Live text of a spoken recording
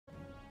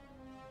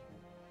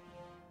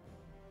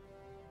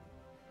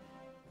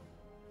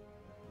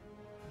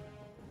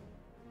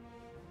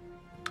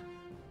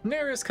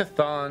Nerys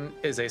Cathan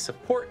is a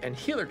support and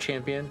healer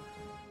champion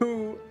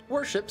who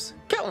worships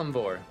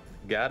Kelemvor,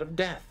 god of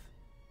death.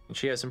 And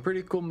she has some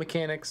pretty cool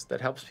mechanics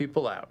that helps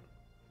people out.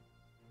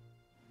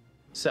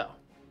 So,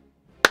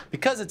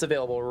 because it's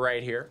available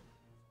right here,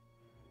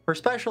 her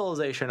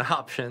specialization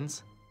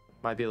options,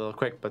 might be a little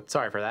quick, but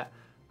sorry for that.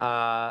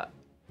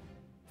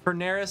 For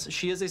Nerys,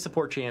 she is a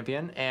support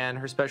champion, and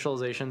her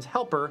specializations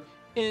help her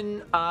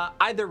in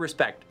either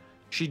respect.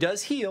 She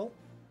does heal,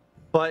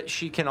 but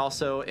she can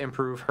also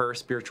improve her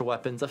spiritual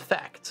weapon's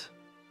effect.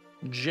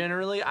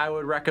 Generally, I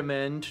would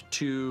recommend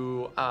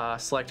to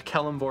select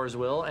Kelemvor's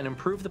Will and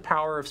improve the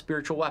power of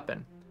spiritual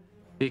weapon,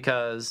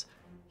 because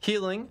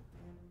healing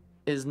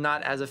is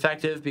not as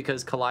effective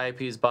because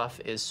Calliope's buff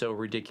is so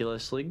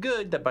ridiculously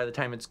good that by the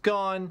time it's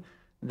gone,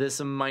 this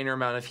minor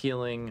amount of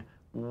healing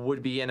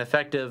would be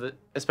ineffective,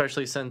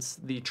 especially since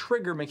the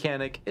trigger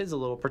mechanic is a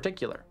little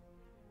particular.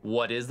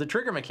 What is the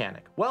trigger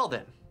mechanic? Well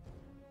then,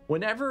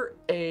 whenever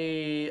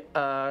a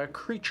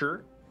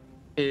creature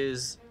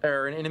is,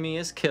 or an enemy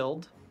is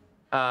killed,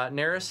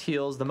 Nerys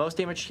heals the most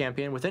damaged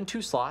champion within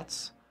 2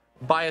 slots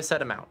by a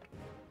set amount.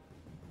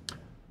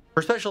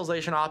 Her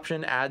specialization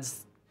option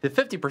adds the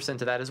 50%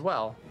 to that as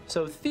well.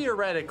 So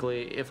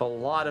theoretically, if a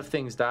lot of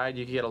things died,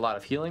 you could get a lot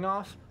of healing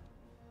off.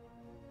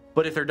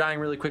 But if they're dying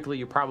really quickly,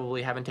 you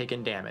probably haven't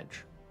taken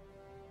damage.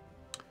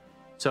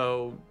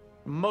 So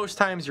most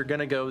times you're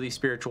gonna go the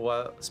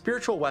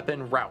spiritual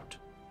weapon route.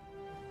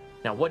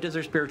 Now, what does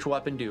her spiritual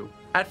weapon do?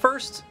 At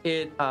first,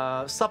 it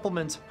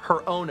supplements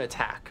her own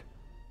attack.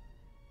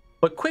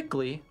 But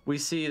quickly, we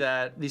see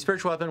that the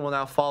spiritual weapon will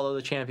now follow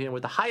the champion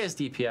with the highest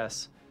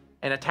DPS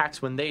and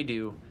attacks when they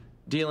do,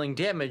 dealing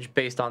damage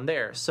based on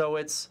theirs. So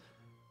it's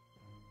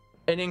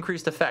an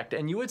increased effect.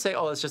 And you would say,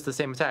 oh, it's just the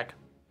same attack.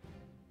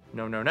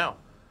 No, no, no.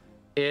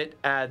 It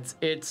adds,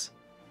 it's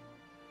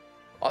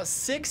a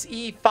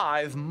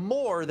 6e5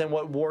 more than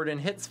what Warden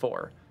hits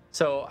for.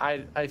 So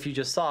if you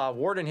just saw,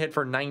 Warden hit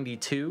for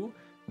 92,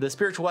 the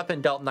spiritual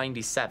weapon dealt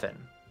 97.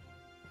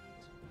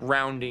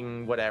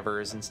 Rounding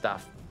whatevers and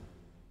stuff.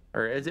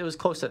 Or it was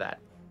close to that.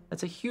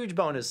 That's a huge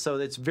bonus. So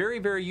it's very,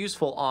 very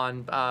useful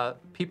on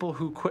people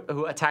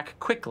who attack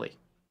quickly.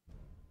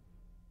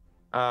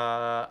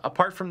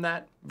 Apart from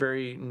that,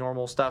 very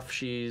normal stuff.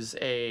 She's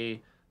a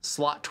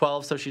slot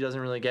 12, so she doesn't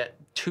really get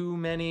too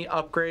many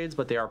upgrades,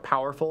 but they are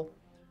powerful.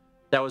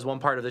 That was one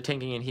part of the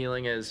tanking and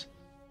healing is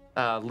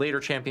later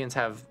champions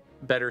have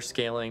better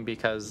scaling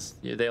because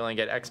they only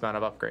get X amount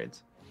of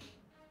upgrades.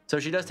 So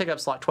she does take up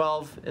slot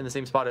 12 in the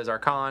same spot as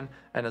Archon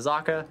and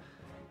Azaka,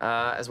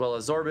 as well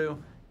as Zorbu.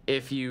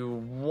 If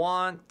you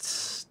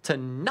want to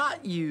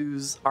not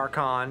use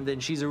Archon, then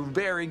she's a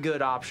very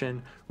good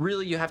option.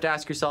 Really, you have to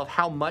ask yourself,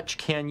 how much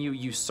can you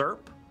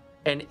usurp?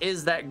 And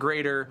is that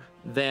greater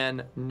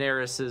than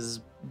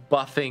Nerys's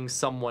buffing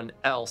someone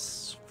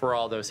else for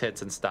all those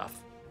hits and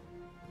stuff?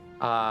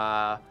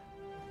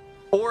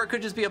 Or it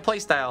could just be a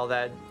playstyle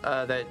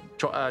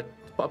a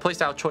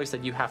playstyle choice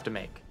that you have to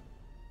make.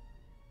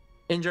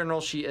 In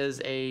general, she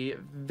is a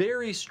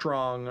very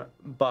strong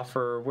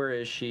buffer. Where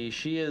is she?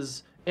 She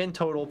is in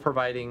total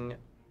providing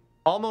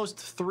almost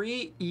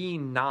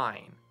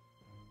 3e9,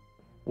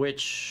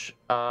 which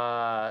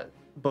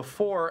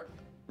before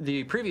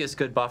the previous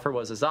good buffer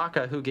was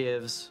Azaka, who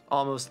gives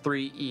almost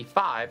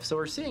 3e5. So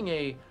we're seeing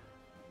a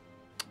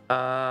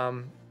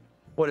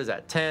what is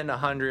that? 10,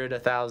 100,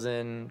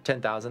 1,000,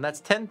 10,000. That's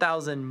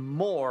 10,000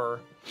 more,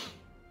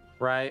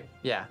 right?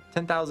 Yeah,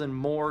 10,000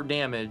 more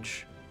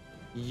damage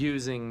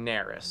using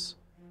Nerys.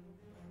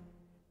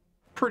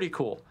 Pretty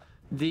cool.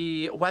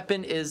 The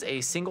weapon is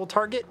a single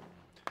target.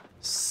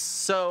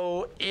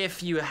 So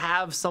if you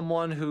have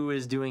someone who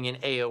is doing an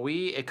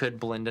AoE, it could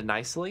blend in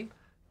nicely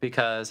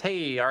because,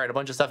 hey, all right, a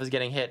bunch of stuff is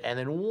getting hit and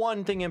then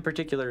one thing in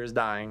particular is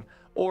dying,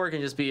 or it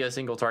can just be a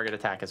single target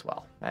attack as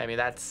well. I mean,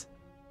 that's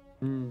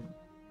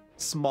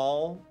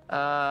small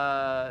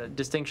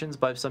distinctions,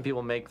 but some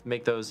people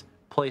make those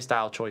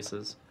playstyle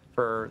choices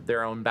for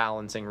their own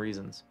balancing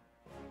reasons.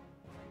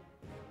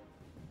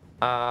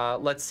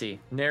 Let's see.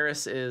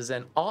 Nerys is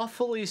an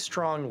awfully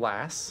strong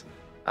lass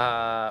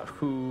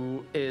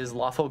who is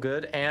lawful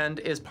good and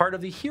is part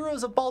of the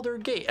Heroes of Baldur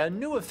Gate, a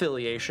new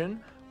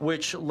affiliation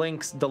which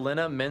links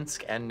Delina,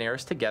 Minsk, and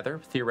Nerys together,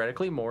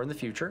 theoretically more in the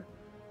future.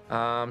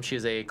 She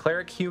is a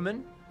cleric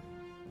human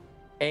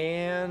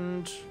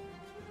and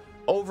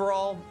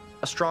overall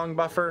a strong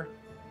buffer.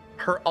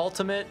 Her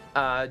ultimate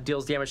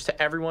deals damage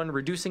to everyone,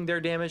 reducing their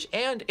damage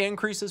and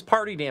increases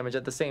party damage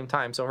at the same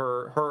time. So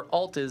her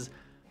ult is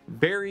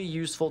very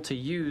useful to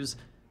use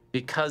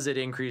because it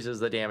increases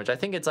the damage. I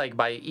think it's like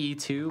by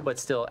E2, but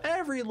still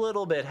every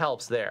little bit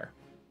helps there.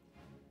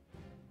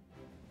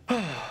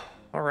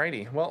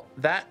 Alrighty, well,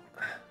 that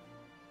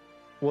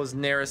was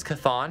Nerys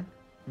Cathan.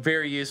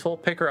 Very useful.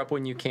 Pick her up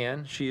when you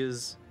can. She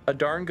is a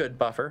darn good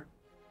buffer.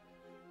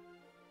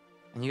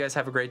 And you guys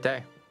have a great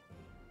day.